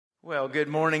Well, good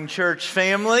morning, church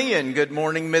family, and good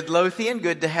morning, Midlothian.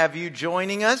 Good to have you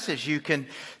joining us. As you can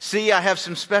see, I have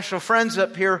some special friends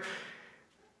up here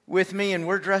with me, and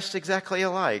we're dressed exactly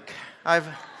alike.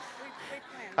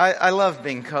 I love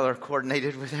being color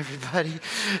coordinated with everybody.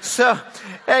 So,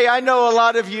 hey, I know a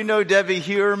lot of you know Debbie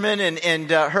Hewerman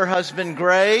and her husband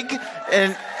Greg,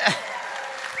 and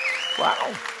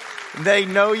wow, they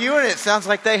know you, and it sounds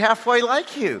like they halfway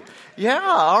like you. Yeah,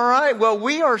 all right. Well,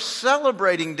 we are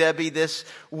celebrating Debbie this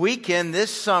weekend,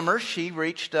 this summer. She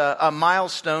reached a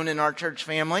milestone in our church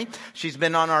family. She's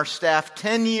been on our staff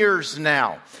 10 years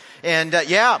now. And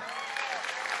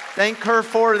thank her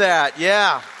for that.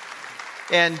 Yeah.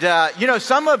 And,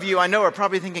 some of you I know are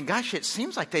probably thinking, gosh, it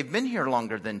seems like they've been here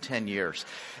longer than 10 years.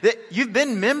 You've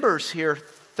been members here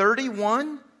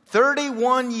 31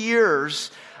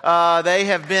 years. They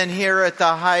have been here at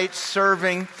the Heights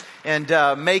serving and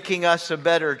making us a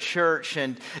better church.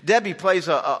 And Debbie plays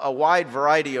a wide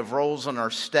variety of roles on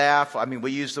our staff. I mean, we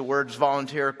use the words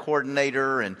volunteer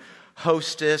coordinator and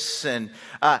hostess. And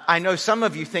I know some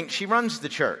of you think she runs the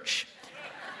church.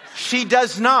 She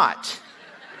does not.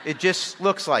 It just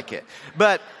looks like it.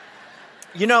 But,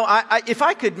 if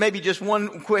I could maybe just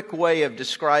one quick way of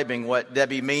describing what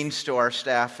Debbie means to our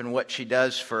staff and what she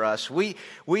does for us. We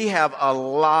have a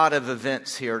lot of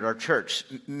events here at our church,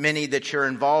 many that you're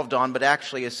involved on, but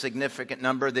actually a significant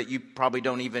number that you probably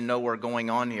don't even know are going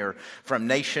on here, from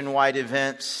nationwide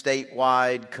events,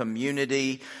 statewide,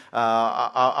 community,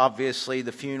 obviously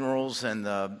the funerals and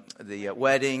the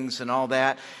weddings and all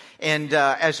that. And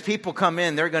as people come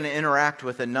in, they're going to interact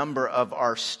with a number of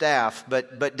our staff.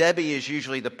 But Debbie is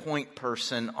usually the point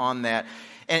person on that.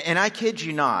 And I kid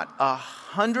you not,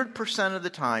 100% of the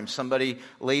time somebody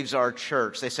leaves our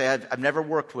church, they say, I've never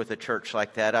worked with a church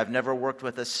like that. I've never worked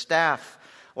with a staff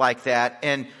like that.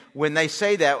 And when they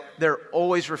say that, they're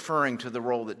always referring to the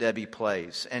role that Debbie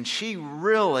plays. And she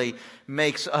really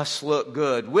makes us look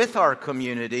good with our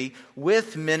community,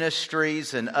 with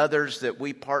ministries and others that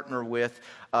we partner with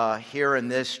here in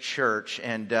this church.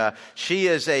 And she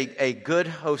is a good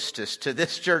hostess to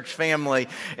this church family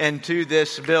and to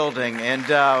this building.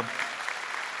 And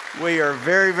we are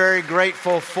very, very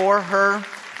grateful for her.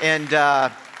 And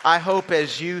I hope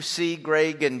as you see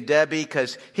Greg and Debbie,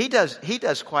 because he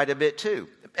does quite a bit too.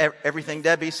 Everything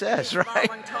Debbie says, right?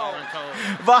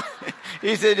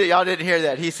 He said, y'all didn't hear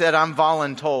that. He said, I'm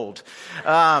voluntold.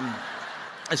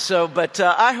 But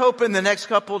I hope in the next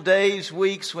couple days,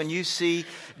 weeks, when you see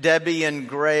Debbie and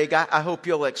Greg, I hope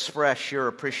you'll express your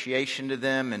appreciation to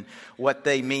them and what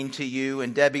they mean to you.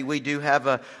 And Debbie, we do have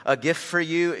a gift for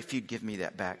you. If you'd give me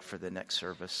that back for the next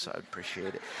service, I'd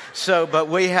appreciate it. But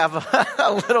we have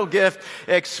a little gift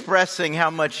expressing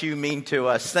how much you mean to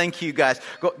us. Thank you, guys.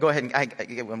 Go ahead and what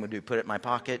I'm going to do, put it in my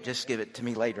pocket. Just give it to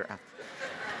me later.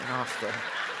 Get off there.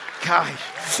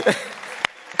 Gosh.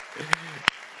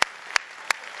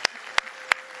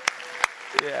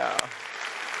 Yeah.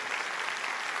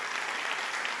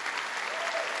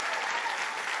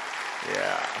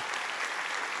 Yeah.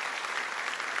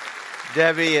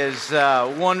 Debbie is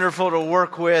wonderful to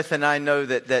work with, and I know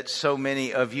that so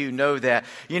many of you know that.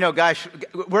 Guys,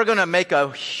 we're going to make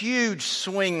a huge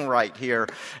swing right here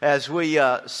as we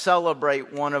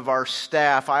celebrate one of our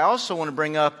staff. I also want to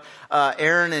bring up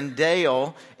Aaron and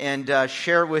Dale and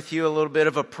share with you a little bit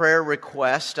of a prayer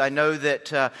request. I know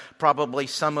that probably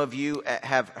some of you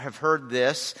have heard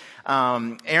this.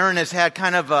 Aaron has had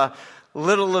kind of a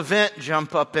little event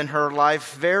jump up in her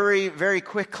life very, very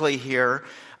quickly here.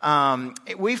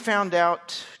 We found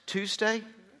out Tuesday,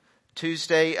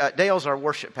 Dale's our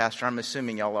worship pastor. I'm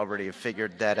assuming y'all already have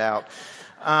figured that out.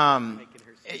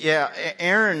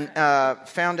 Aaron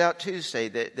found out Tuesday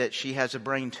that she has a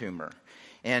brain tumor.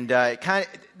 And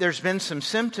there's been some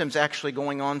symptoms actually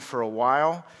going on for a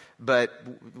while, but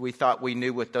we thought we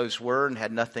knew what those were and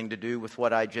had nothing to do with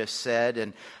what I just said.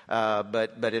 And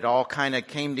but it all kind of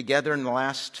came together in the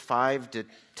last 5 to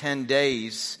 10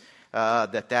 days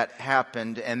that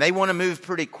happened, and they want to move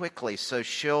pretty quickly. So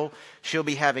she'll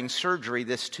be having surgery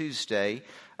this Tuesday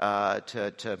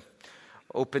to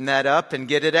open that up and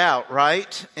get it out,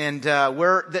 right? And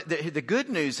the good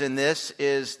news in this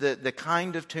is that the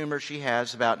kind of tumor she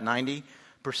has, about 90%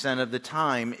 of the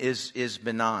time, is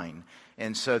benign.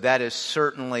 And so that is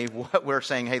certainly what we're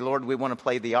saying. Hey, Lord, we want to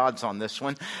play the odds on this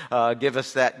one. Give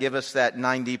us that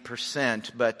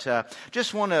 90%. But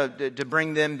just want to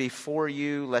bring them before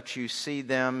you, let you see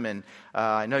them. And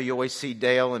I know you always see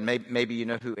Dale, and maybe you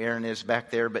know who Aaron is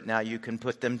back there, but now you can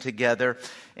put them together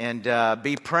and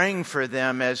be praying for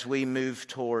them as we move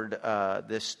toward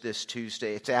this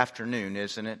Tuesday. It's afternoon,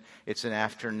 isn't it? It's an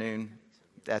afternoon.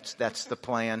 That's the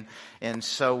plan. And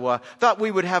so thought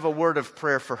we would have a word of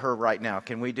prayer for her right now.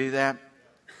 Can we do that?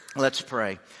 Let's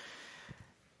pray.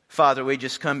 Father, we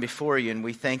just come before you and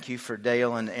we thank you for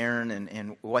Dale and Aaron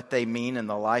and what they mean in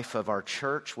the life of our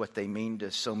church, what they mean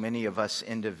to so many of us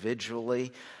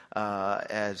individually,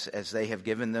 as they have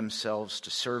given themselves to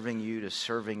serving you, to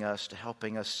serving us, to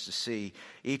helping us to see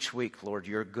each week, Lord,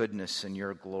 your goodness and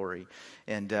your glory.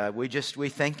 And we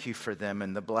thank you for them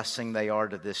and the blessing they are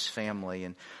to this family.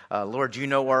 And Lord, you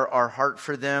know our heart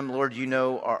for them. Lord, you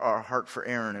know our heart for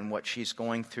Erin and what she's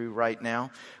going through right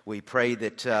now. We pray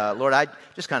that, Lord, I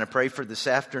just kind of pray for this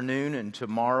afternoon and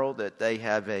tomorrow that they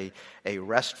have a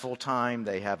restful time.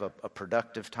 They have a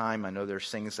productive time. I know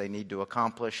there's things they need to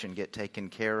accomplish and get taken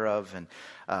care of. And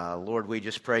Lord, we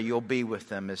just pray you'll be with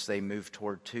them as they move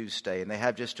toward Tuesday. And they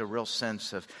have just a real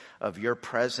sense of your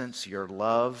presence, your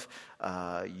love,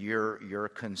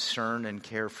 your concern and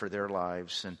care for their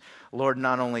lives. And Lord,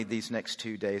 not only these next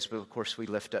 2 days, but of course we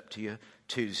lift up to you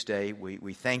Tuesday.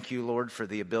 We thank you, Lord, for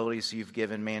the abilities you've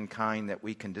given mankind that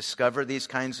we can discover these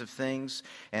kinds of things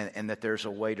and that there's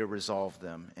a way to resolve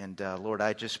them. And Lord,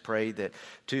 I just pray that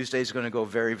Tuesday's going to go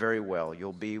very, very well.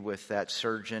 You'll be with that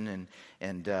surgeon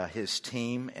and his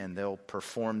team, and they'll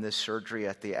perform this surgery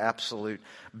at the absolute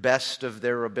best of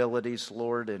their abilities,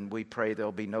 Lord. And we pray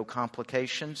there'll be no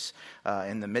complications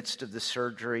in the midst of the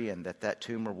surgery, and that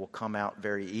tumor will come out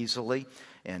very easily.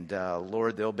 And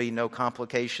Lord, there'll be no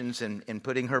complications in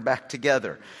putting her back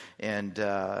together and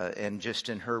just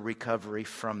in her recovery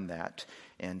from that.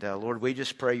 And Lord, we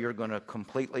just pray you're going to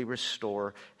completely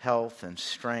restore health and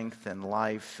strength and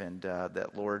life, and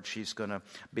that, Lord, she's going to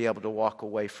be able to walk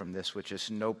away from this with just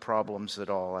no problems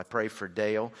at all. I pray for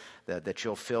Dale that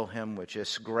you'll fill him with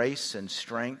just grace and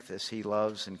strength as he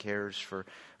loves and cares for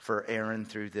Aaron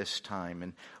through this time.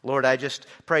 And Lord, I just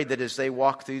pray that as they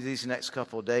walk through these next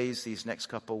couple of days, these next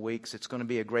couple of weeks, it's going to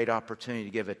be a great opportunity to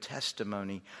give a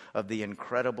testimony of the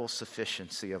incredible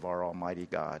sufficiency of our Almighty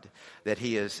God, that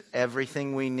He is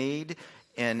everything we need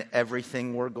and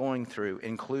everything we're going through,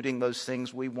 including those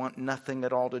things we want nothing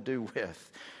at all to do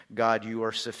with. God, you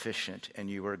are sufficient and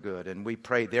you are good. And we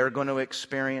pray they're going to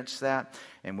experience that,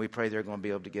 and we pray they're going to be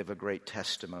able to give a great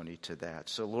testimony to that.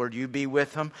 So, Lord, you be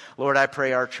with them. Lord, I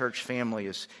pray our church family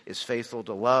is faithful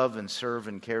to love and serve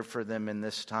and care for them in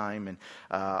this time. And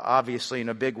obviously in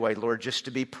a big way, Lord, just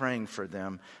to be praying for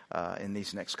them in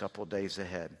these next couple of days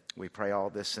ahead. We pray all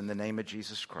this in the name of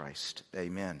Jesus Christ.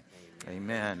 Amen.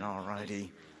 Amen. All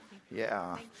righty.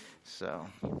 Yeah.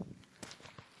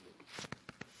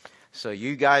 So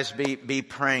you guys be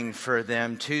praying for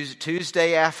them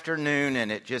Tuesday afternoon,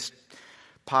 and it just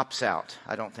pops out.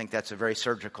 I don't think that's a very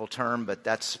surgical term, but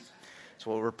that's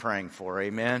what we're praying for.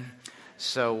 Amen.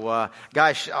 So,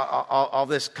 guys, all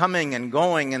this coming and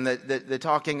going and the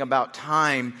talking about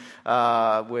time,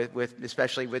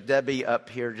 especially with Debbie up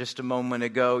here just a moment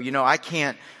ago, you know, I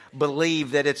can't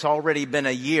believe that it's already been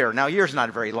a year. Now, a year's not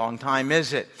a very long time,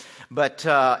 is it? But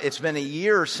it's been a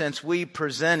year since we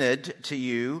presented to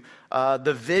you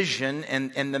the vision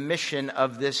and the mission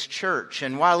of this church.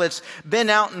 And while it's been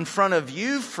out in front of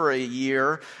you for a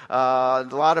year, a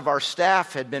lot of our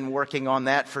staff had been working on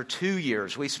that for 2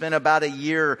 years. We spent about a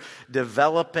year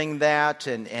developing that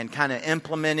and kind of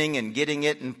implementing and getting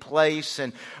it in place.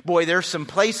 And boy, there's some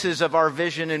places of our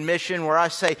vision and mission where I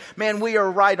say, man, we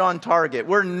are right on target.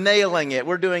 We're nailing it.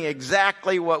 We're doing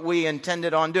exactly what we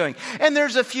intended on doing. And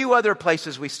there's a few other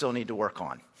places we still need to work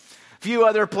on. Few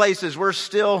other places we're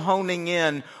still honing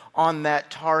in on that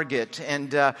target.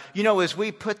 And, as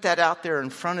we put that out there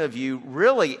in front of you,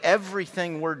 really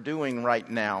everything we're doing right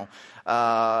now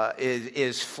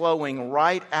is flowing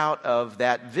right out of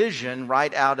that vision,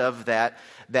 right out of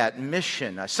that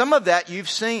mission. Some of that you've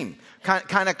seen.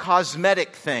 Kind of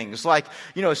cosmetic things, like,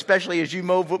 especially as you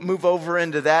move over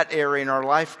into that area, in our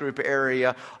life group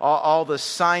area, all the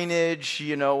signage,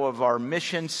 of our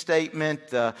mission statement,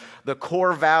 the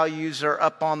core values are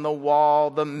up on the wall,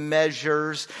 the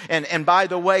measures. And by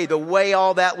the way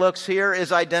all that looks here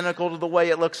is identical to the way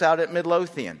it looks out at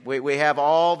Midlothian. We have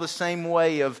all the same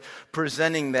way of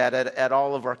presenting that at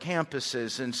all of our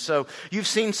campuses. And so you've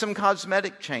seen some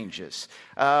cosmetic changes.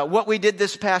 What we did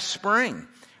this past spring,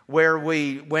 where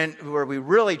we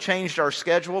really changed our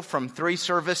schedule from 3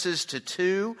 services to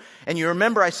 2. And you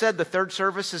remember I said the third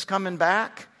service is coming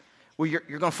back? Well,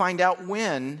 you're going to find out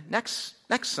when next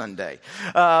Sunday.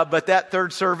 But that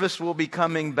third service will be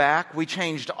coming back. We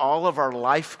changed all of our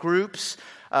life groups.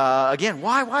 Again,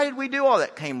 why did we do all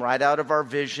that? Came right out of our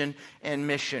vision and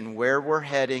mission, where we're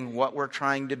heading, what we're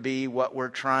trying to be, what we're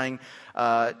trying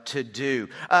to do.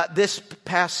 This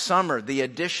past summer, the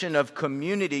addition of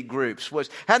community groups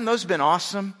hadn't those been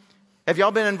awesome? Have y'all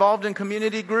been involved in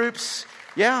community groups?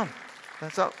 Yeah.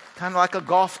 That's kind of like a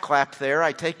golf clap there.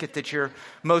 I take it that you're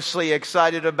mostly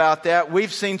excited about that.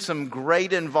 We've seen some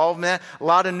great involvement. A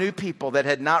lot of new people that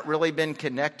had not really been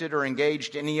connected or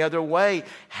engaged any other way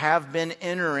have been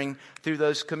entering through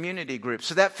those community groups.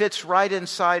 So that fits right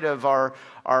inside of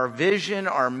our vision,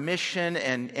 our mission,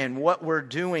 and what we're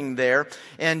doing there.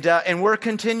 And we're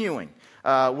continuing.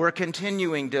 We're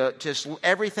continuing to just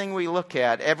everything we look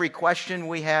at, every question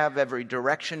we have, every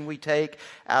direction we take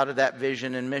out of that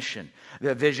vision and mission.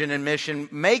 The vision and mission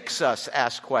makes us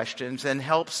ask questions and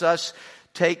helps us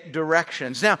take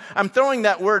directions. Now, I'm throwing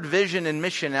that word vision and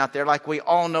mission out there like we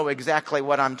all know exactly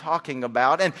what I'm talking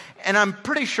about. And I'm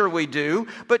pretty sure we do.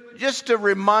 But just a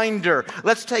reminder,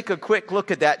 let's take a quick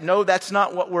look at that. No, that's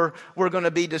not what we're going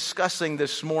to be discussing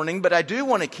this morning. But I do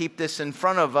want to keep this in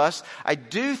front of us. I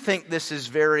do think this is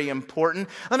very important.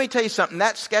 Let me tell you something.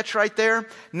 That sketch right there,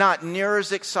 not near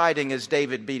as exciting as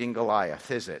David beating Goliath,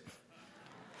 is it?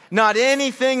 Not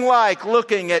anything like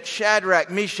looking at Shadrach,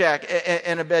 Meshach,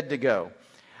 and Abednego.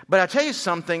 But I'll tell you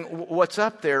something, what's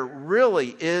up there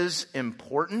really is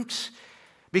important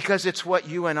because it's what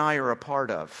you and I are a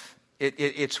part of.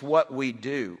 It's what we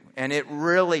do. And it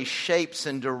really shapes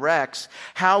and directs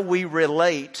how we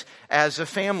relate as a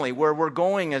family, where we're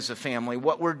going as a family,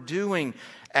 what we're doing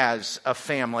as a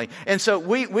family. And so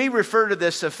we refer to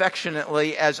this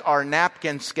affectionately as our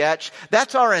napkin sketch.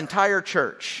 That's our entire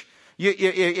church.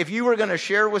 If you were going to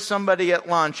share with somebody at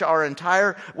lunch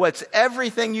what's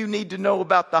everything you need to know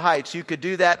about the Heights, you could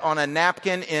do that on a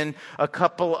napkin in a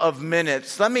couple of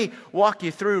minutes. Let me walk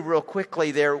you through real quickly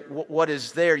there what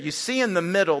is there. You see in the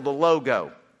middle the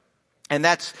logo. And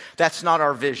that's not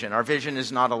our vision. Our vision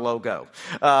is not a logo.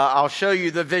 I'll show you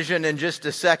the vision in just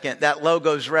a second. That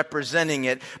logo's representing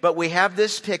it. But we have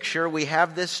this picture, we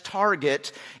have this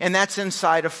target, and that's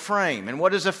inside a frame. And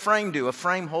what does a frame do? A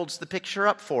frame holds the picture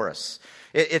up for us.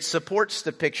 It supports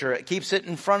the picture. It keeps it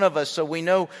in front of us so we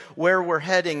know where we're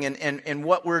heading and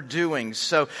what we're doing.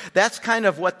 So that's kind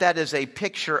of what that is a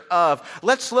picture of.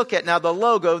 Let's look at now the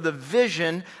logo, the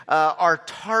vision, our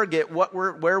target,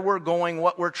 where we're going,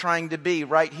 what we're trying to be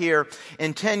right here.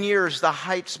 In 10 years, the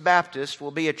Heights Baptist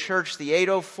will be a church the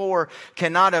 804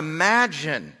 cannot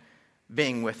imagine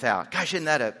being without. Gosh,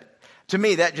 to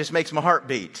me, that just makes my heart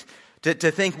beat.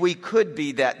 To think we could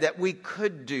be that we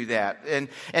could do that.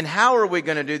 And how are we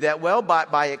going to do that? Well,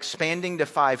 by expanding to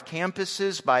 5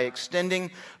 campuses, by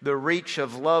extending the reach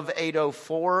of Love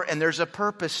 804. And there's a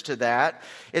purpose to that.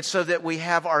 It's so that we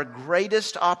have our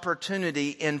greatest opportunity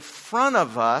in front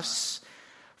of us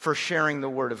for sharing the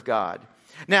Word of God.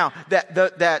 Now,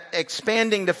 that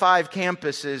expanding to 5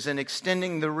 campuses and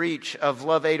extending the reach of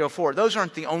Love 804, those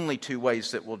aren't the only 2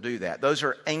 ways that we'll do that. Those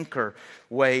are anchor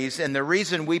ways. And the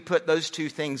reason we put those 2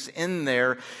 things in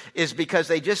there is because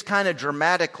they just kind of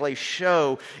dramatically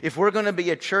show if we're going to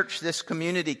be a church this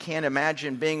community can't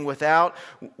imagine being without,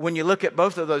 when you look at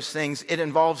both of those things, it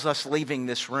involves us leaving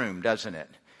this room, doesn't it?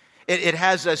 It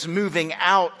has us moving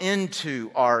out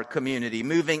into our community,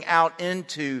 moving out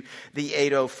into the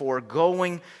 804,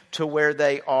 going to where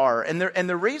they are. And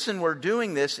the reason we're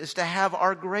doing this is to have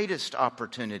our greatest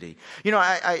opportunity. You know,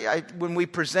 I when we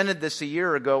presented this a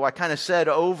year ago, I kind of said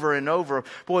over and over,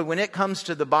 boy, when it comes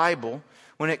to the Bible,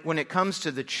 when it comes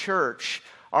to the church,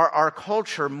 our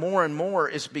culture more and more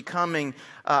is becoming,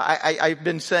 I've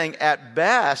been saying at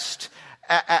best,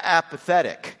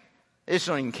 apathetic. They just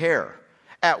don't even care.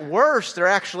 At worst, they're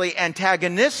actually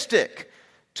antagonistic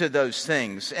to those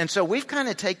things. And so we've kind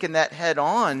of taken that head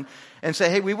on and say,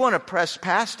 hey, we want to press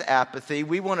past apathy.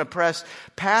 We want to press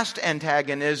past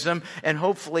antagonism. And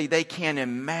hopefully they can't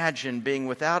imagine being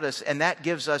without us. And that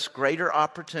gives us greater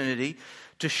opportunity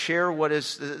to share what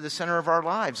is the center of our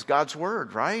lives, God's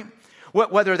Word, right?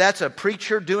 Whether that's a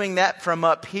preacher doing that from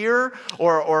up here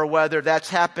or whether that's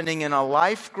happening in a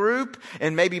life group,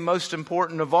 and maybe most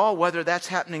important of all, whether that's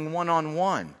happening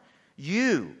one-on-one.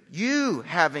 You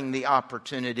having the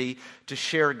opportunity to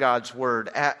share God's Word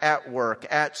at work,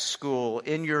 at school,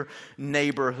 in your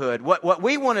neighborhood. What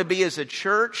we want to be is a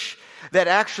church that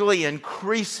actually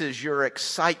increases your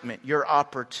excitement, your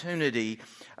opportunity,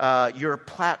 your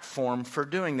platform for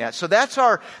doing that. So that's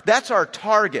our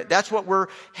target. That's what we're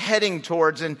heading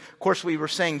towards. And of course, we were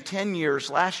saying 10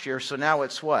 years last year. So now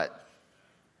it's what?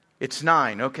 It's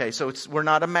 9. Okay, so we're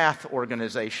not a math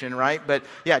organization, right? But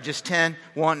yeah, just 10,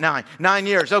 1, 9. 9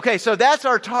 years. Okay, so that's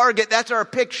our target. That's our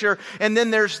picture. And then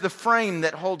there's the frame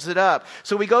that holds it up.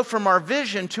 So we go from our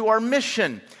vision to our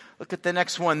mission. Look at the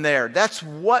next one there. That's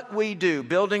what we do,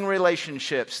 building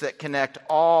relationships that connect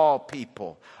all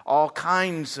people, all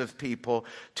kinds of people,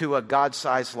 to a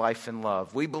God-sized life and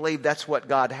love. We believe that's what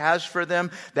God has for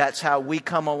them. That's how we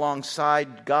come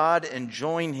alongside God and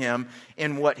join Him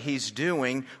in what He's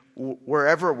doing.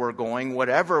 Wherever we're going,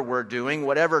 whatever we're doing,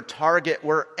 whatever target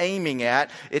we're aiming at,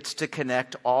 it's to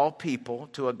connect all people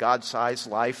to a God-sized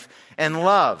life and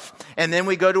love. And then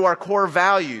we go to our core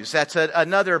values. That's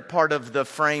another part of the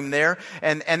frame there.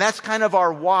 And that's kind of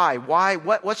our why. Why?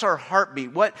 What's our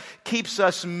heartbeat? What keeps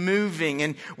us moving?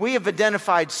 And we have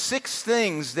identified 6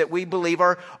 things that we believe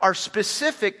are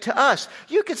specific to us.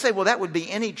 You could say, well, that would be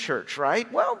any church,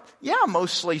 right? Well, yeah,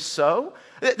 mostly so.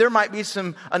 There might be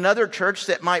another church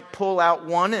that might pull out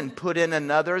one and put in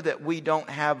another that we don't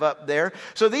have up there.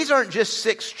 So these aren't just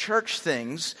 6 church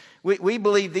things. We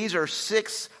believe these are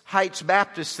 6 Heights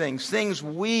Baptist things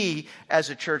we as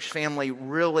a church family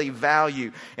really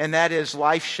value. And that is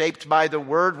life shaped by the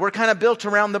Word. We're kind of built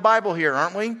around the Bible here,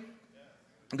 aren't we?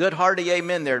 Good hearty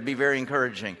amen there. It'd be very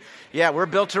encouraging. Yeah, we're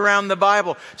built around the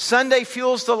Bible. Sunday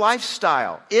fuels the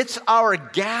lifestyle. It's our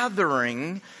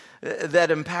gathering that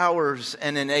empowers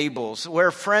and enables. Where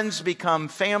friends become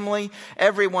family,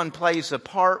 everyone plays a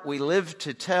part, we live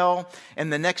to tell,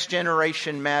 and the next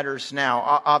generation matters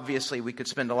now. Obviously, we could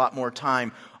spend a lot more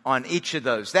time on each of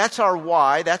those. That's our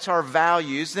why, that's our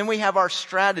values. Then we have our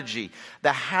strategy,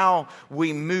 the how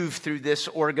we move through this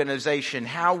organization,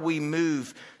 how we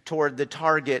move toward the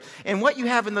target. And what you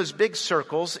have in those big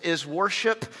circles is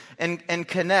worship and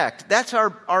connect. That's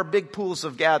our big pools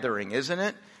of gathering, isn't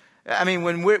it? I mean,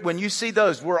 when you see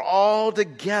those, we're all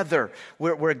together.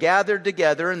 We're gathered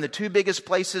together, and the 2 biggest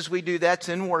places we do that's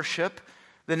in worship.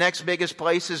 The next biggest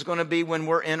place is going to be when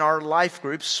we're in our life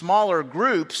groups, smaller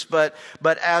groups, but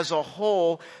as a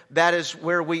whole, that is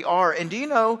where we are. And do you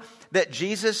know that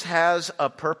Jesus has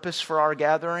a purpose for our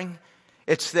gathering?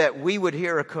 It's that we would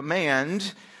hear a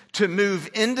command to move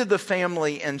into the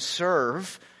family and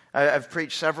serve. I've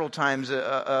preached several times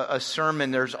a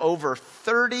sermon. There's over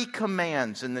 30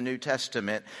 commands in the New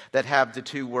Testament that have the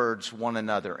 2 words one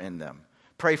another in them.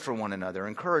 Pray for one another,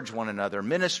 encourage one another,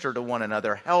 minister to one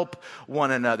another, help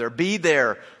one another, be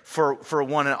there for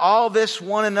one another. All this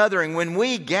one another. And when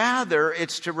we gather,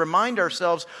 it's to remind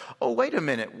ourselves, oh, wait a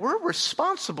minute, we're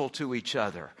responsible to each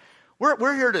other.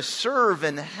 We're here to serve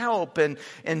and help and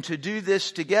to do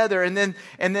this together. And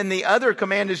then the other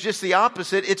command is just the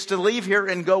opposite. It's to leave here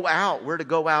and go out. We're to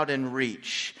go out and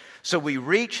reach. So we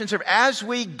reach and serve. As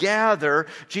we gather,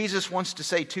 Jesus wants to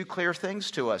say 2 clear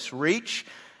things to us. Reach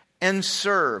and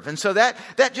serve. And so that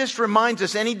just reminds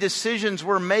us any decisions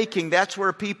we're making, that's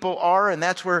where people are and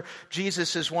that's where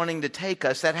Jesus is wanting to take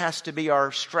us. That has to be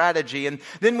our strategy. And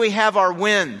then we have our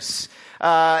wins.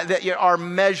 Our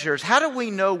measures. How do we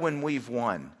know when we've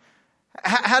won?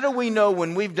 How do we know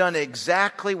when we've done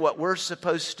exactly what we're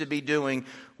supposed to be doing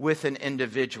with an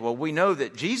individual? We know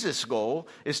that Jesus' goal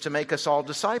is to make us all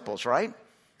disciples, right?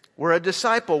 We're a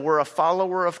disciple. We're a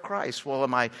follower of Christ. Well,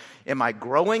 am I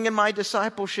growing in my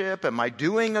discipleship? Am I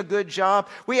doing a good job?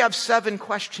 We have 7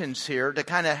 questions here to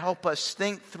kind of help us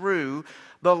think through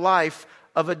the life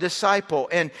of a disciple.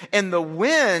 And the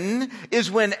win is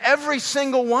when every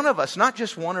single one of us, not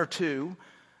just 1 or 2,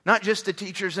 not just the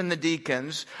teachers and the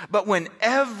deacons, but when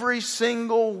every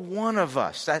single one of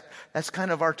us, that's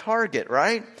kind of our target,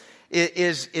 right?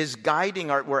 Is guiding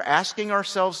we're asking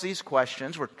ourselves these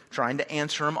questions. We're trying to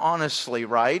answer them honestly,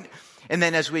 right? And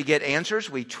then as we get answers,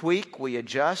 we tweak, we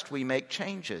adjust, we make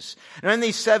changes. And in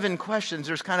these 7 questions,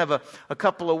 there's kind of a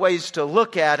couple of ways to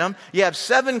look at them. You have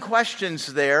 7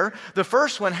 questions there. The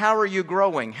first one, how are you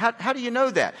growing? How do you know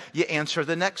that? You answer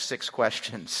the next 6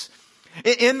 questions.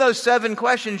 In those 7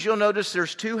 questions, you'll notice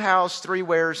there's 2 hows, 3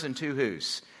 wheres, and 2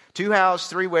 whos. 2 hows,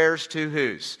 3 wheres, 2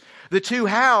 whos. The 2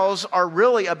 hows are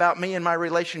really about me and my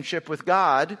relationship with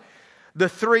God. The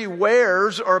 3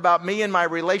 wheres are about me and my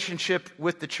relationship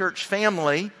with the church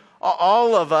family,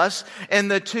 all of us. And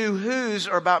the 2 whos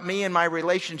are about me and my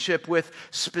relationship with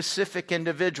specific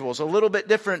individuals. A little bit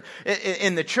different.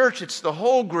 In the church, it's the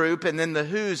whole group. And then the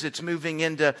whos, it's moving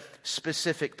into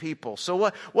specific people.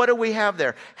 So what do we have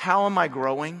there? How am I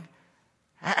growing?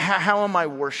 How am I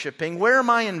worshiping? Where am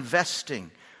I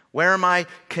investing? Where am I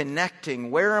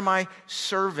connecting? Where am I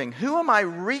serving? Who am I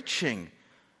reaching?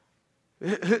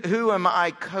 Who am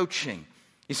I coaching?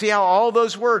 You see how all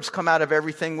those words come out of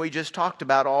everything we just talked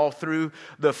about all through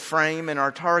the frame and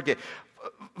our target.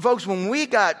 Folks, when we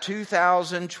got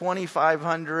 2,000,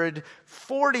 2,500,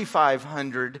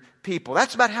 4,500 people,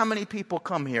 that's about how many people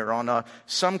come here on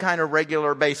some kind of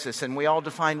regular basis. And we all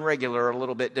define regular a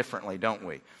little bit differently, don't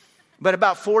we? But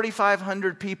about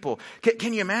 4,500 people.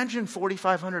 Can you imagine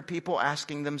 4,500 people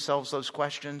asking themselves those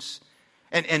questions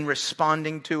and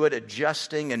responding to it,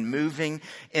 adjusting and moving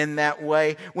in that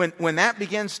way? When that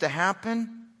begins to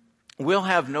happen, we'll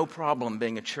have no problem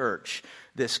being a church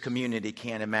this community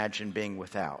can't imagine being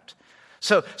without.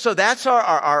 So that's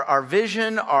our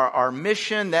vision, our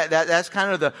mission. That's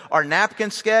kind of our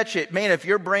napkin sketch. Man, if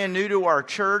you're brand new to our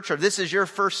church or this is your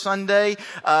first Sunday,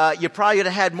 you probably would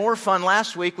have had more fun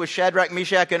last week with Shadrach,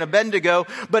 Meshach, and Abednego.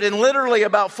 But in literally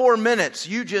about 4 minutes,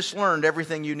 you just learned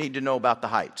everything you need to know about the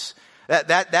Heights.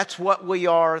 That's what we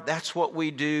are. That's what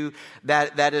we do.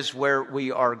 That is where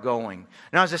we are going.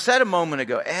 Now, as I said a moment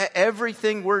ago,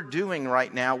 everything we're doing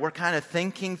right now, we're kind of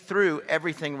thinking through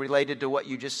everything related to what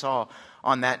you just saw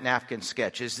on that napkin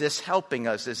sketch. Is this helping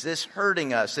us? Is this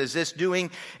hurting us? Is this doing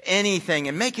anything?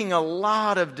 And making a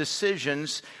lot of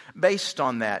decisions based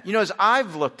on that. You know, as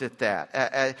I've looked at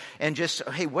that and just,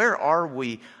 hey, where are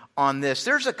we on this?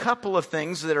 There's a couple of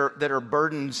things that are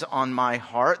burdens on my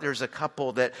heart. There's a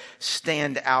couple that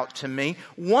stand out to me.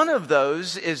 One of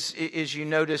those is you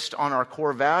noticed on our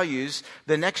core values,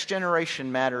 the next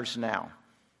generation matters now.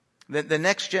 The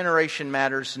next generation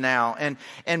matters now.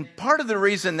 And part of the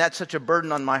reason that's such a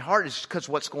burden on my heart is because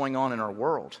what's going on in our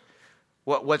world.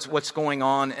 What's going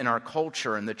on in our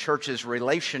culture and the church's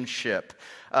relationship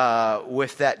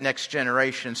with that next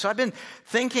generation. So I've been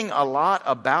thinking a lot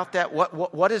about that.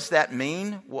 What does that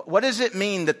mean? What does it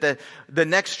mean that the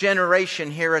next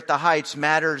generation here at the Heights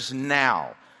matters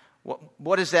now?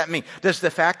 What does that mean? Does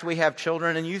the fact we have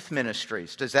children and youth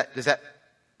ministries, does that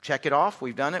check it off?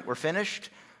 We've done it. We're finished.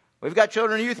 We've got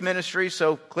children and youth ministries,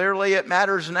 so clearly it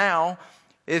matters now.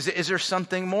 Is there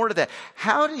something more to that?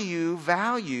 How do you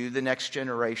value the next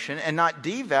generation and not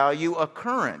devalue a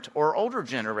current or older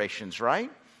generations,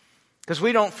 right? Because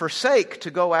we don't forsake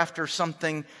to go after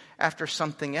something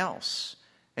else.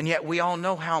 And yet we all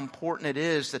know how important it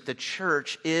is that the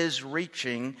church is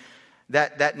reaching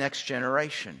that next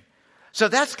generation. So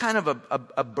that's kind of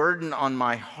a burden on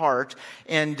my heart.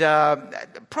 And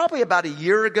probably about a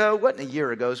year ago, wasn't a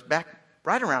year ago, it was back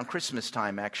right around Christmas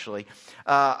time, actually,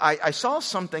 I saw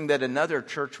something that another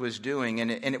church was doing, and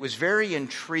it was very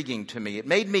intriguing to me. It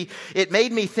made me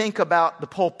think about the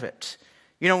pulpit.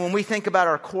 You know, when we think about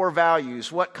our core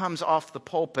values, what comes off the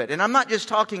pulpit? And I'm not just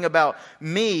talking about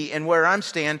me and where I'm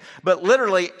standing, but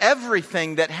literally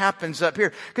everything that happens up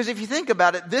here. Because if you think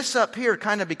about it, this up here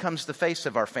kind of becomes the face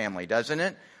of our family, doesn't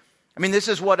it? I mean, this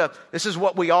is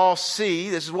what we all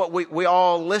see. This is what we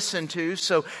all listen to.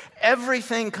 So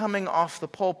everything coming off the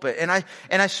pulpit. And I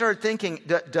started thinking,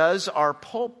 does our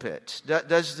pulpit,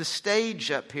 does the stage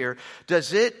up here,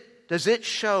 does it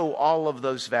show all of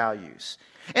those values?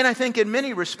 And I think in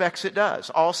many respects it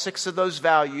does. All 6 of those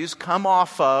values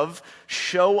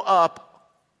show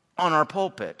up on our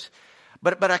pulpit.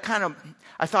 But I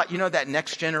thought, that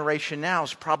next generation now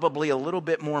is probably a little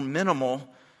bit more minimal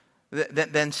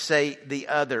than say the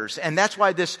others. And that's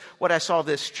why what I saw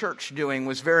this church doing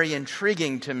was very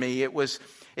intriguing to me. It was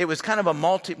kind of a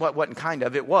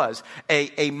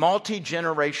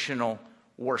multi-generational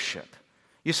worship.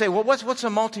 You say, well, what's a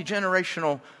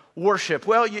multi-generational worship?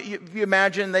 Well, you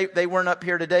imagine they weren't up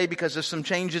here today because of some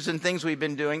changes and things we've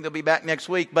been doing. They'll be back next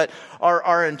week. But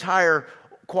our entire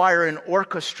choir and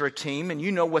orchestra team, and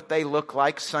you know what they look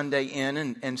like Sunday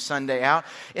in and Sunday out.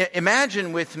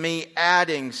 Imagine with me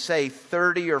adding, say,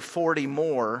 30 or 40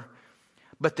 more,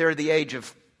 but they're the age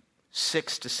of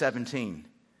 6 to 17.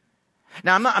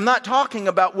 Now, I'm not talking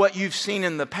about what you've seen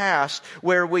in the past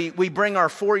where we bring our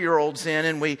 4-year-olds in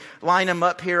and we line them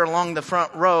up here along the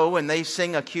front row and they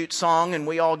sing a cute song and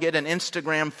we all get an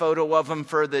Instagram photo of them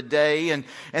for the day and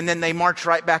then they march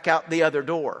right back out the other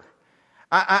door.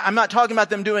 I'm not talking about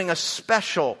them doing a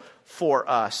special for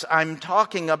us. I'm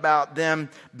talking about them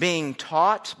being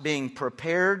taught, being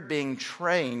prepared, being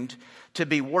trained to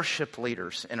be worship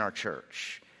leaders in our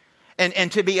church.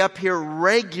 And to be up here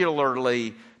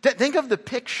regularly. Think of the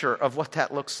picture of what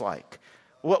that looks like.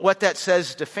 What that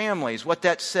says to families, what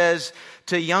that says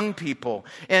to young people.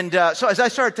 And so as I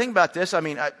started thinking about this,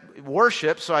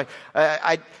 worship, so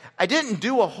I didn't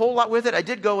do a whole lot with it. I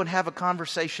did go and have a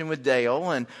conversation with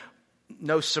Dale, and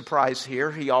no surprise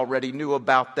here. He already knew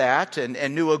about that and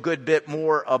knew a good bit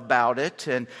more about it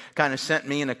and kind of sent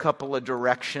me in a couple of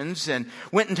directions and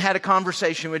went and had a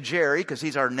conversation with Jerry because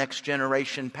he's our next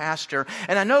generation pastor.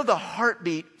 And I know the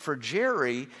heartbeat for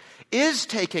Jerry is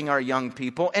taking our young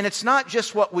people, and it's not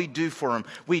just what we do for them.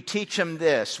 We teach them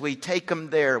this, we take them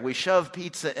there, we shove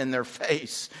pizza in their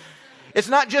face. It's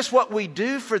not just what we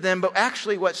do for them, but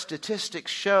actually what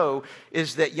statistics show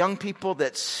is that young people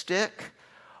that stick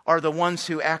are the ones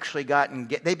who actually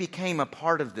they became a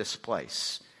part of this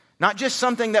place. Not just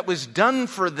something that was done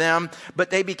for them, but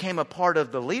they became a part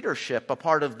of the leadership, a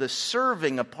part of the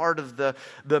serving, a part of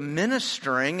the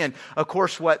ministering. And of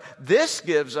course, what this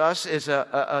gives us is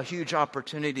a huge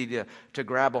opportunity to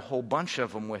grab a whole bunch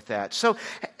of them with that. So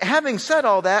having said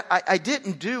all that, I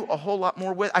didn't do a whole lot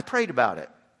more I prayed about it.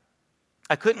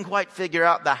 I couldn't quite figure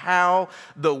out the how,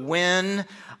 the when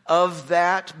of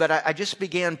that, but I just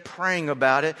began praying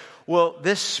about it. Well,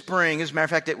 this spring, as a matter of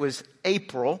fact, it was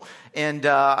April, and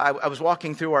I was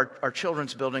walking through our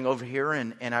children's building over here,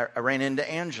 and I ran into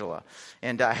Angela.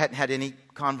 And I hadn't had any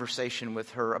conversation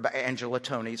with her about Angela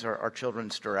Toney's, our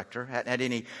children's director. Hadn't had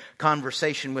any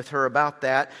conversation with her about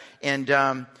that.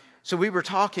 And so we were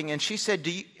talking, and she said,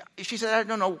 I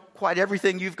don't know quite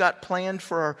everything you've got planned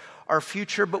for our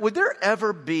future, but would there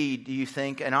ever be, do you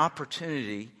think, an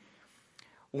opportunity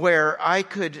where I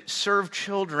could serve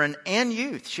children and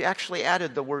youth? She actually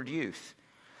added the word youth.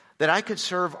 That I could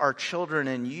serve our children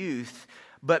and youth,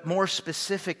 but more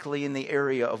specifically in the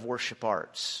area of worship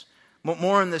arts.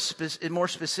 More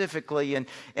specifically in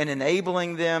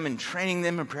enabling them and training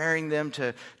them and preparing them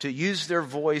to use their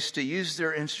voice, to use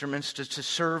their instruments, to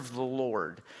serve the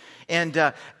Lord. And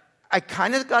I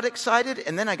kind of got excited,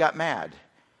 and then I got mad.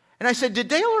 And I said, did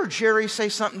Dale or Jerry say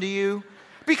something to you?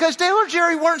 Because Dale or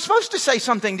Jerry weren't supposed to say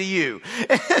something to you.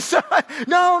 So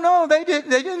no, they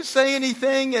didn't say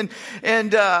anything. And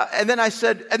then I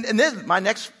said, and then my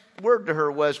next word to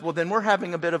her was, well, then we're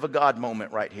having a bit of a God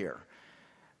moment right here.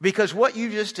 Because what you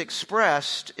just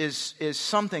expressed is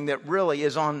something that really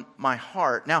is on my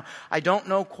heart. Now, I don't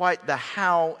know quite the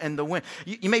how and the when.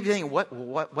 You may be thinking,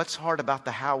 what's hard about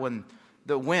the how and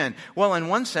the when? Well, in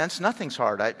one sense, nothing's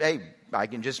hard. I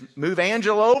can just move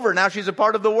Angela over. Now she's a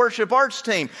part of the worship arts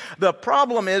team. The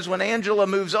problem is when Angela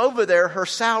moves over there, her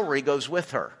salary goes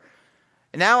with her.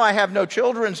 Now I have no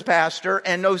children's pastor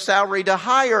and no salary to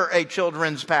hire a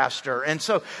children's pastor. And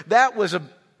so that was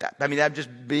I'm just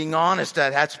being honest.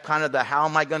 That's kind of how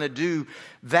am I going to do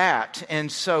that?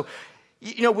 And so,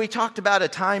 we talked about a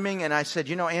timing, and I said,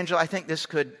 Angela, I think this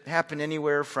could happen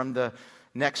anywhere from the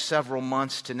next several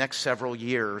months to next several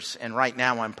years. And right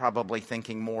now I'm probably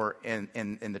thinking more in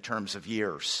the terms of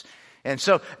years. And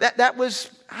so it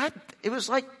was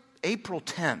like April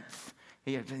 10th.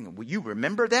 Will you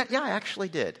remember that? Yeah, I actually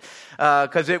did.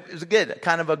 Because it was again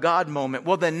kind of a God moment.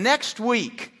 Well, the next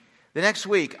week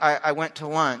I went to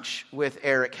lunch with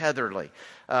Eric Heatherly.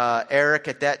 Eric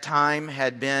at that time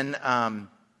had been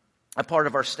a part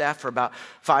of our staff for about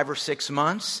 5 or 6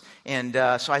 months. And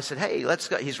so I said, hey, let's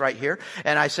go. He's right here.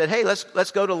 And I said, hey,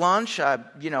 let's go to lunch.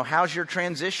 How's your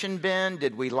transition been?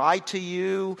 Did we lie to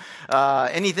you?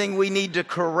 Anything we need to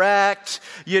correct?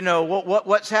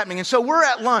 What's happening? And so we're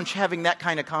at lunch having that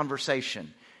kind of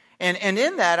conversation. And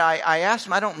in that, I asked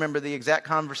him, I don't remember the exact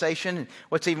conversation. And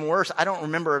what's even worse, I don't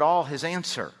remember at all his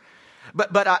answer.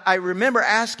 But I remember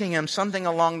asking him something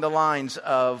along the lines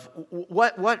of,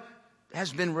 what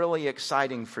has been really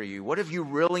exciting for you? What have you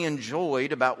really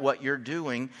enjoyed about what you're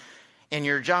doing in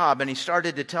your job? And he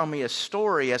started to tell me a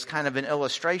story as kind of an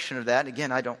illustration of that.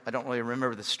 Again, I don't really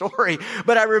remember the story,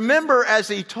 but I remember as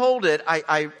he told it,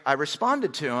 I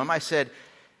responded to him. I said,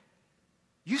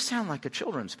 you sound like a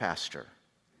children's pastor.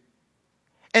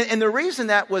 And the reason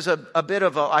that was a bit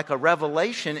of a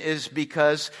revelation is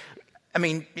because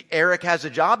Eric has a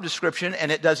job description,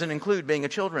 and it doesn't include being a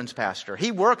children's pastor. He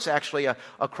works actually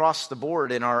across the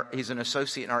board he's an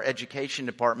associate in our education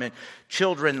department,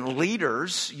 children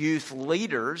leaders, youth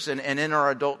leaders, and in our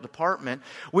adult department.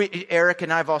 Eric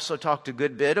and I have also talked a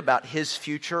good bit about his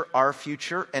future, our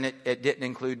future, and it didn't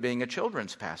include being a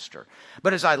children's pastor.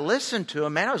 But as I listened to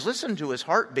him, I was listening to his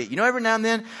heartbeat. Every now and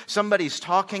then somebody's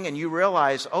talking and you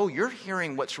realize, oh, you're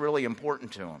hearing what's really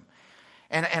important to him.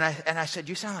 And I said,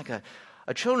 you sound like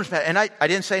a children's pastor. And I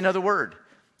didn't say another word.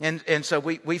 And so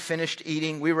we finished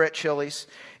eating. We were at Chili's.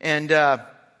 And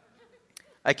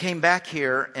I came back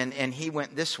here, and he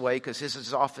went this way because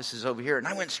his office is over here. And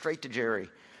I went straight to Jerry.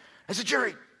 I said,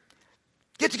 Jerry,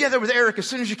 get together with Eric as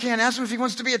soon as you can. Ask him if he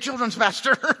wants to be a children's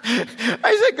pastor.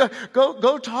 I said,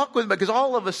 go talk with him. Because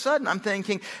all of a sudden I'm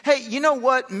thinking, hey, you know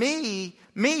what? Me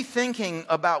thinking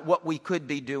about what we could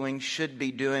be doing, should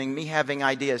be doing, me having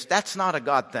ideas, that's not a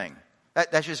God thing.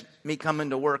 That's just me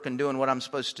coming to work and doing what I'm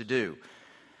supposed to do.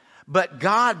 But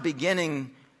God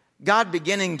beginning God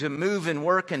beginning to move and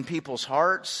work in people's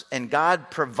hearts, and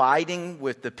God providing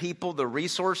with the people the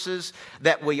resources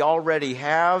that we already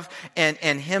have, and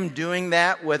Him doing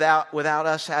that without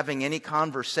us having any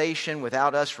conversation,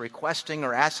 without us requesting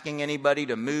or asking anybody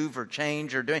to move or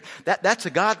change or doing that's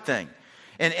a God thing.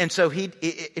 And so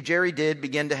Jerry did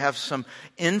begin to have some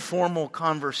informal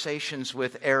conversations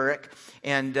with Eric.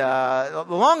 And the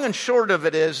long and short of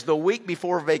it is, the week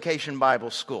before Vacation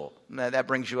Bible School, that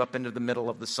brings you up into the middle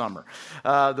of the summer.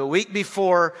 The week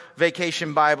before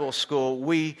Vacation Bible School,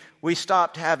 we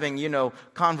stopped having,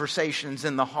 conversations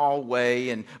in the hallway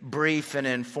and brief and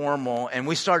informal. And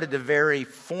we started to very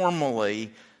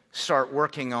formally start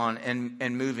working on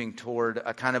and moving toward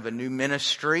a kind of a new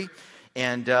ministry.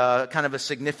 And kind of a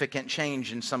significant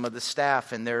change in some of the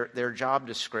staff and their job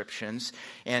descriptions.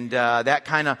 And that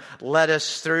kind of led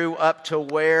us through up to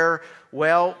where,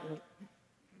 well,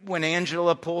 when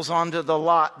Angela pulls onto the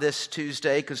lot this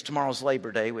Tuesday, because tomorrow's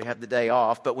Labor Day, we have the day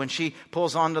off, but when she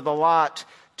pulls onto the lot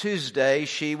Tuesday,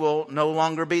 she will no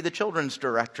longer be the children's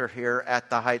director here at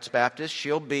the Heights Baptist.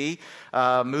 She'll be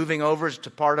moving over to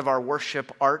part of our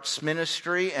worship arts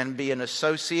ministry and be an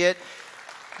associate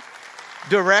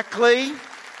directly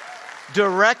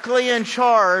in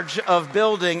charge of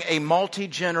building a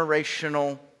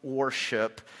multi-generational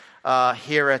worship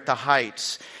here at the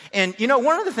Heights. And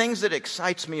one of the things that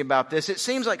excites me about this, it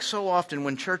seems like so often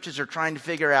when churches are trying to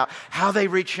figure out how they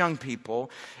reach young people,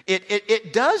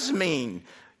 it does mean,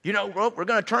 well, we're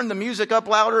going to turn the music up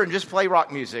louder and just play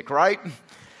rock music, right?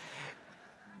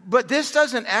 But this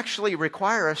doesn't actually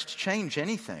require us to change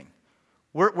anything.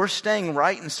 We're staying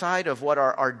right inside of what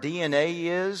our DNA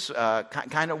is,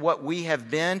 kind of what we have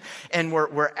been, and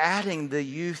we're adding the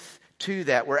youth to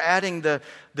that. We're adding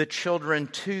the children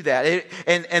to that.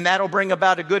 And that'll bring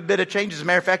about a good bit of change. As a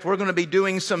matter of fact, we're going to be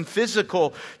doing some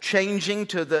physical changing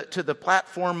to the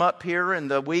platform up here in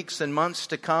the weeks and months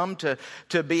to come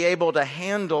to be able to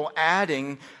handle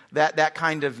adding that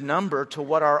kind of number to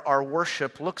what our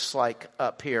worship looks like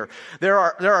up here. There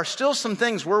are still some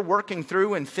things we're working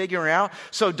through and figuring out.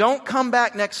 So don't come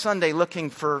back next Sunday looking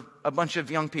for a bunch of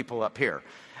young people up here.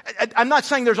 I'm not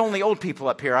saying there's only old people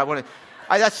up here.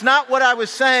 That's not what I was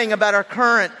saying about our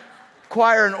current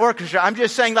choir and orchestra. I'm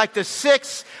just saying, like the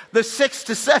 6 to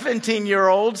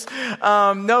 17-year-olds.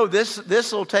 No,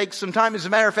 this will take some time. As a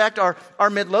matter of fact, our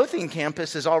Midlothian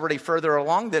campus is already further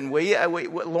along than we.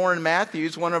 Lauren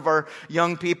Matthews, one of our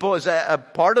young people, is a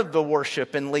part of the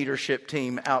worship and leadership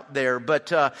team out there.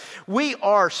 But we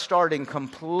are starting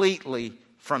completely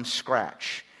from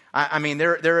scratch. I mean,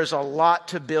 there is a lot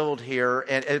to build here.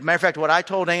 And as a matter of fact, what I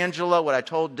told Angela, what I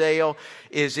told Dale,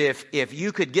 is if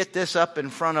you could get this up in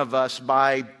front of us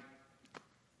by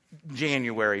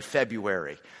January,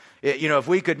 February, if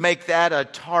we could make that a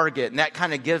target, and that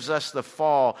kind of gives us the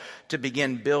fall to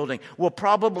begin building. We'll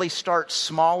probably start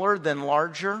smaller than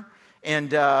larger.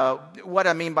 And what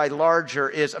I mean by larger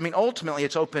is, ultimately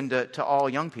it's open to all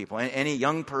young people. Any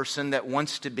young person that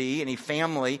wants to be, any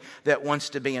family that wants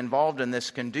to be involved in this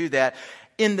can do that.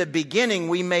 In the beginning,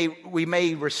 we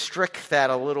may restrict that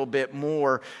a little bit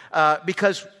more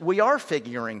because we are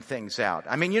figuring things out.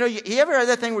 You ever had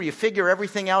that thing where you figure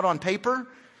everything out on paper,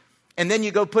 and then you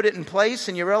go put it in place,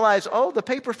 and you realize, oh, the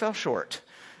paper fell short.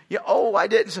 I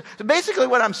didn't. So basically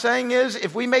what I'm saying is,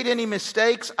 if we made any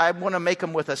mistakes, I want to make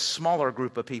them with a smaller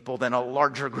group of people than a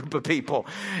larger group of people.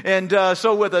 And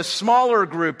so with a smaller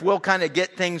group, we'll kind of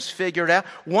get things figured out.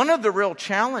 One of the real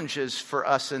challenges for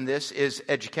us in this is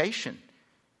education.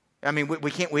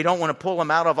 We don't want to pull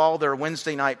them out of all their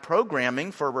Wednesday night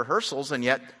programming for rehearsals, and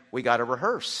yet we got to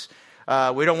rehearse.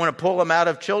 We don't want to pull them out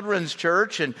of children's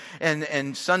church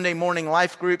and Sunday morning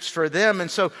life groups for them.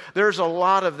 And so there's a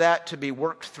lot of that to be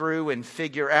worked through and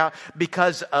figure out.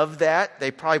 Because of that,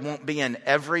 they probably won't be an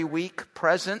every week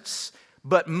presence,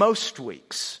 but most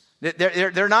weeks.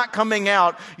 They're not coming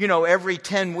out, every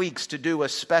 10 weeks to do a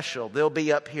special. They'll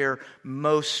be up here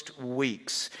most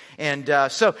weeks. And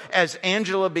so as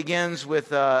Angela begins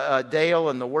with Dale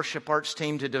and the worship arts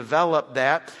team to develop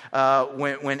that,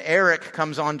 when Eric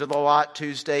comes onto the lot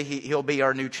Tuesday, he'll be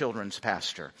our new children's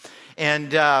pastor. And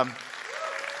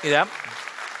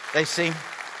they see.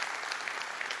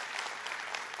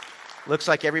 Looks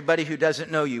like everybody who doesn't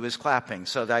know you is clapping,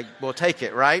 so we'll take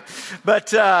it, right?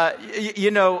 But,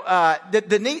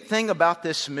 the neat thing about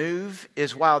this move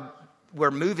is while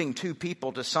we're moving two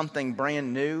people to something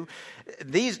brand new.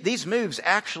 These moves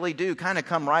actually do kind of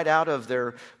come right out of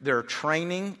their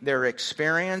training, their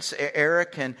experience.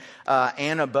 Eric and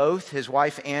Anna both, his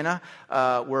wife Anna,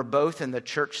 were both in the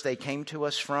church they came to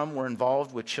us from. We're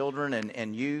involved with children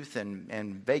and youth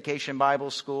and Vacation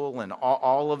Bible School and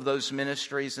all of those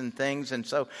ministries and things. And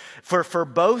so for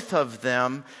both of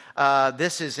them,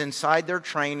 this is inside their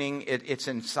training. It's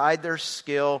inside their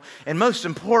skill. And most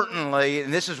importantly,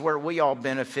 and this is where we all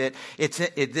benefit,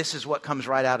 this is what comes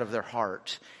right out of their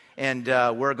heart. And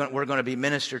we're going to be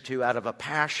ministered to out of a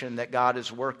passion that God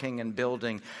is working and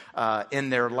building in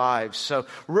their lives. So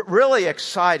really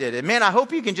excited. And man, I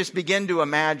hope you can just begin to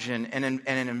imagine and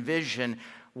envision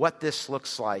what this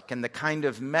looks like and the kind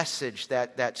of message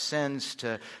that sends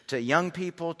to young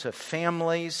people, to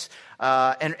families.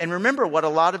 And remember what a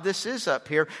lot of this is up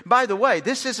here. By the way,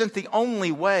 this isn't the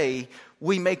only way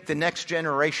we make the next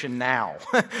generation now.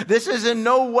 This is in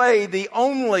no way the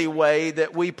only way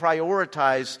that we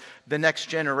prioritize the next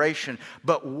generation.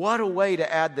 But what a way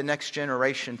to add the next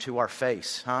generation to our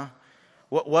face, huh?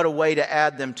 What a way to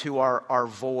add them to our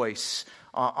voice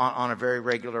on a very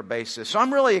regular basis. So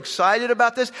I'm really excited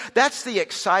about this. That's the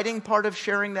exciting part of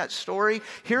sharing that story.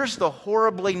 Here's the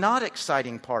horribly not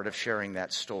exciting part of sharing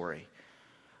that story.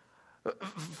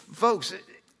 Folks,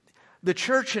 the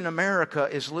church in America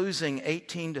is losing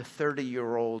 18 to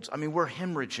 30-year-olds. I mean, we're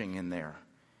hemorrhaging in there.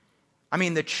 I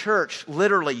mean, the church,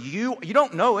 literally, you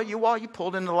don't know it. You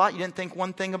pulled in the light. You didn't think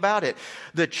one thing about it.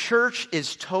 The church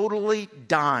is totally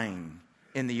dying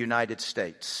in the United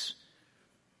States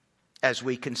as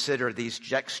we consider these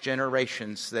next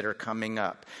generations that are coming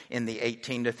up in the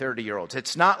 18 to 30-year-olds.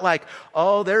 It's not like,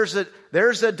 oh, there's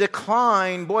a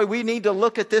decline. Boy, we need to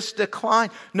look at this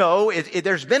decline. No,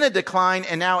 there's been a decline,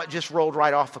 and now it just rolled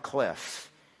right off a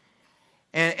cliff.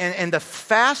 And the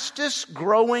fastest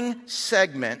growing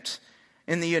segment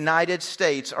in the United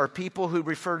States are people who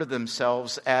refer to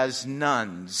themselves as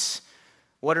nuns.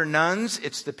 What are nuns?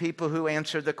 It's the people who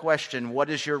answer the question, what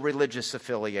is your religious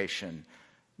affiliation?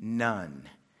 None.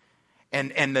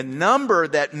 And the number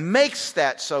that makes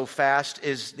that so fast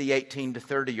is the 18 to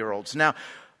 30-year-olds. Now,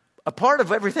 a part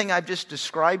of everything I've just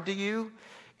described to you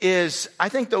is, I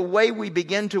think the way we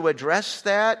begin to address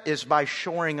that is by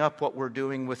shoring up what we're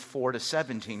doing with 4 to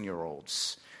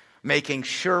 17-year-olds. Making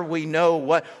sure we know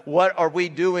what are we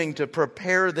doing to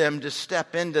prepare them to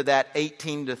step into that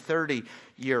 18 to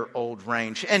 30-year-old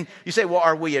range. And you say, well,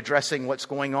 are we addressing what's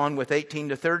going on with 18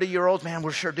 to 30-year-olds? Man,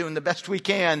 we're sure doing the best we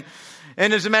can.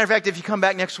 And as a matter of fact, if you come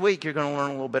back next week, you're going to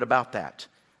learn a little bit about that.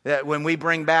 That when we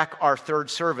bring back our third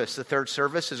service, the third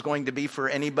service is going to be for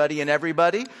anybody and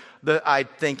everybody. I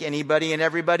think anybody and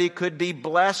everybody could be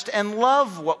blessed and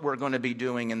love what we're going to be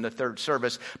doing in the third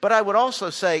service. But I would also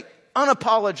say,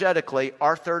 unapologetically,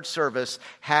 our third service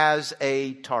has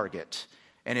a target,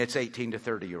 and it's 18 to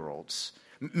 30-year-olds.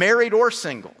 Married or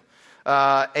single,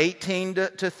 18 to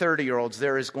 30-year-olds,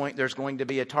 there's going to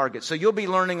be a target. So you'll be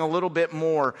learning a little bit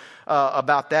more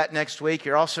about that next week.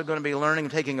 You're also going to be learning,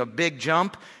 taking a big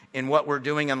jump in what we're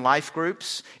doing in life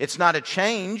groups. It's not a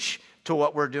change to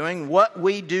what we're doing. What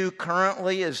we do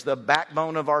currently is the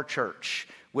backbone of our church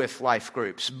with life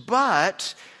groups.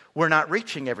 But we're not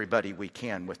reaching everybody we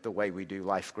can with the way we do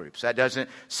life groups. That doesn't,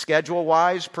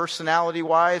 schedule-wise,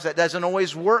 personality-wise, that doesn't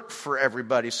always work for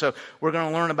everybody. So we're going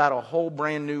to learn about a whole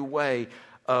brand new way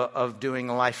of doing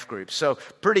life groups. So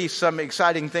some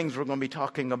exciting things we're going to be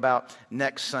talking about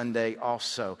next Sunday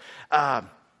also.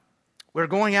 We're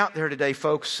going out there today,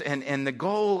 folks, and the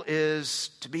goal is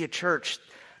to be a church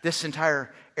this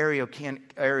entire area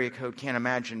code can't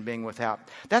imagine being without.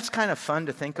 That's kind of fun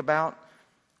to think about.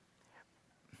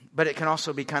 But it can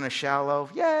also be kind of shallow.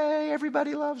 Yay,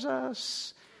 everybody loves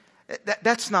us.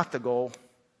 That's not the goal.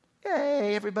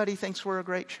 Yay, everybody thinks we're a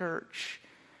great church.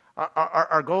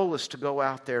 Our goal is to go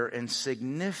out there and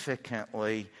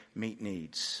significantly meet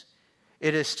needs.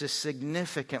 It is to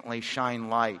significantly shine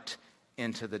light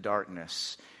into the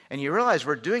darkness. And you realize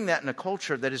we're doing that in a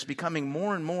culture that is becoming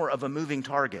more and more of a moving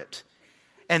target.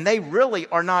 And they really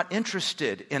are not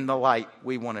interested in the light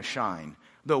we want to shine,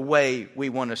 the way we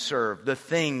want to serve, the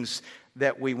things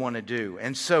that we want to do.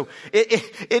 And so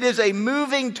it is a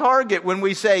moving target when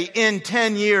we say in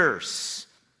 10 years.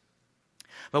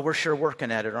 But we're sure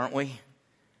working at it, aren't we?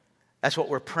 That's what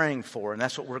we're praying for, and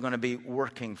that's what we're going to be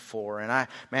working for. And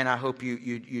I hope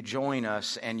you join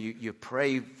us and you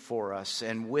pray for us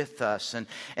and with us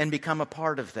and become a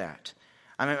part of that.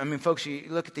 I mean, folks, you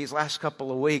look at these last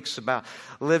couple of weeks about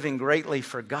living greatly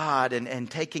for God and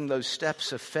taking those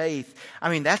steps of faith. I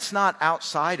mean, that's not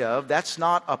outside of, that's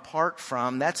not apart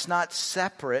from, that's not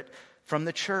separate from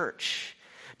the church.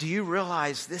 do you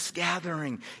realize this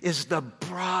gathering is the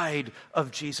bride of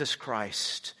Jesus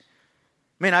Christ?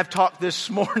 Man, I've talked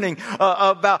this morning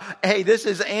about, hey, this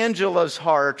is Angela's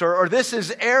heart, or this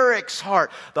is Eric's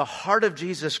heart. The heart of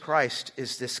Jesus Christ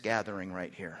is this gathering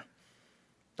right here.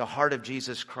 The heart of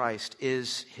Jesus Christ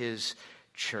is His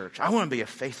church. I want to be a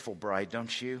faithful bride,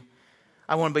 don't you?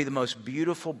 I want to be the most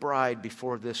beautiful bride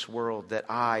before this world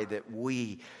that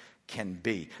we can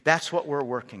be. That's what we're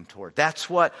working toward. That's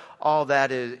what all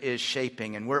that is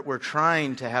shaping. And we're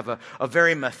trying to have a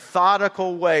very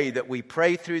methodical way that we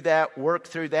pray through that, work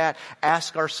through that,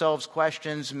 ask ourselves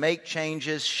questions, make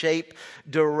changes, shape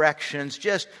directions,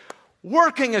 just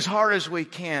working as hard as we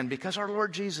can because our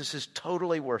Lord Jesus is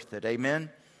totally worth it. Amen?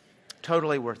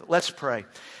 Totally worth it. Let's pray.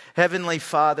 Heavenly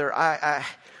Father,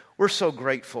 we're so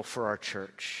grateful for our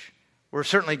church. We're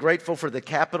certainly grateful for the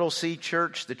capital C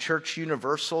church, the church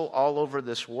universal all over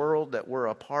this world that we're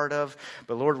a part of.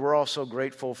 But Lord, we're also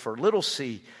grateful for little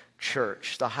c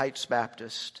church, the Heights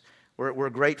Baptist. We're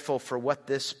grateful for what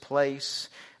this place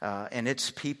and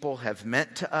its people have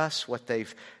meant to us, what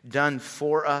they've done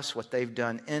for us, what they've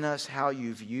done in us, how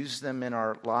you've used them in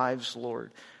our lives,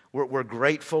 Lord. We're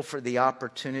grateful for the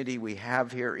opportunity we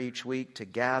have here each week to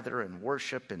gather and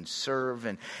worship and serve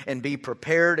and be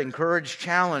prepared, encouraged,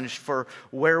 challenged for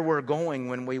where we're going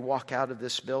when we walk out of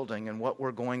this building and what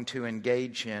we're going to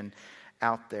engage in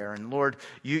out there. And Lord,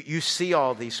 you see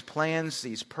all these plans,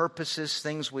 these purposes,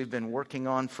 things we've been working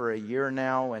on for a year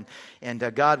now.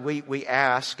 And God, we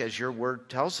ask, as your word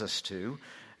tells us to,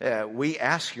 we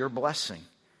ask your blessing.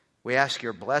 We ask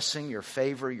your blessing, your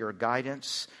favor, your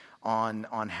guidance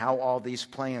on how all these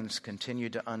plans continue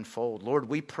to unfold. Lord,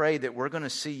 we pray that we're going to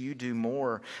see you do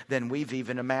more than we've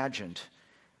even imagined.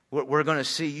 We're going to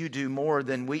see you do more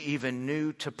than we even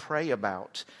knew to pray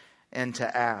about and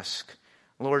to ask.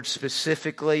 Lord,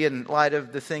 specifically in light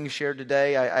of the things shared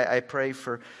today, I pray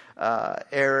for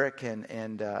Eric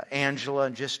and Angela,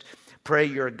 and just pray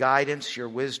your guidance, your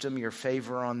wisdom, your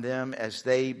favor on them as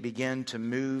they begin to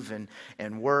move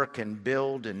and work and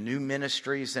build in new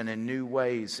ministries and in new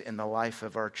ways in the life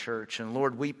of our church. And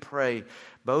Lord, we pray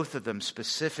both of them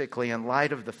specifically in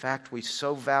light of the fact we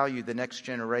so value the next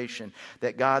generation,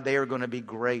 that God, they are going to be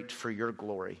great for your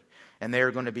glory. And they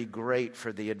are going to be great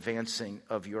for the advancing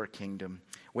of your kingdom.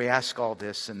 We ask all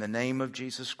this in the name of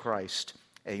Jesus Christ.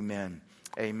 Amen.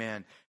 Amen.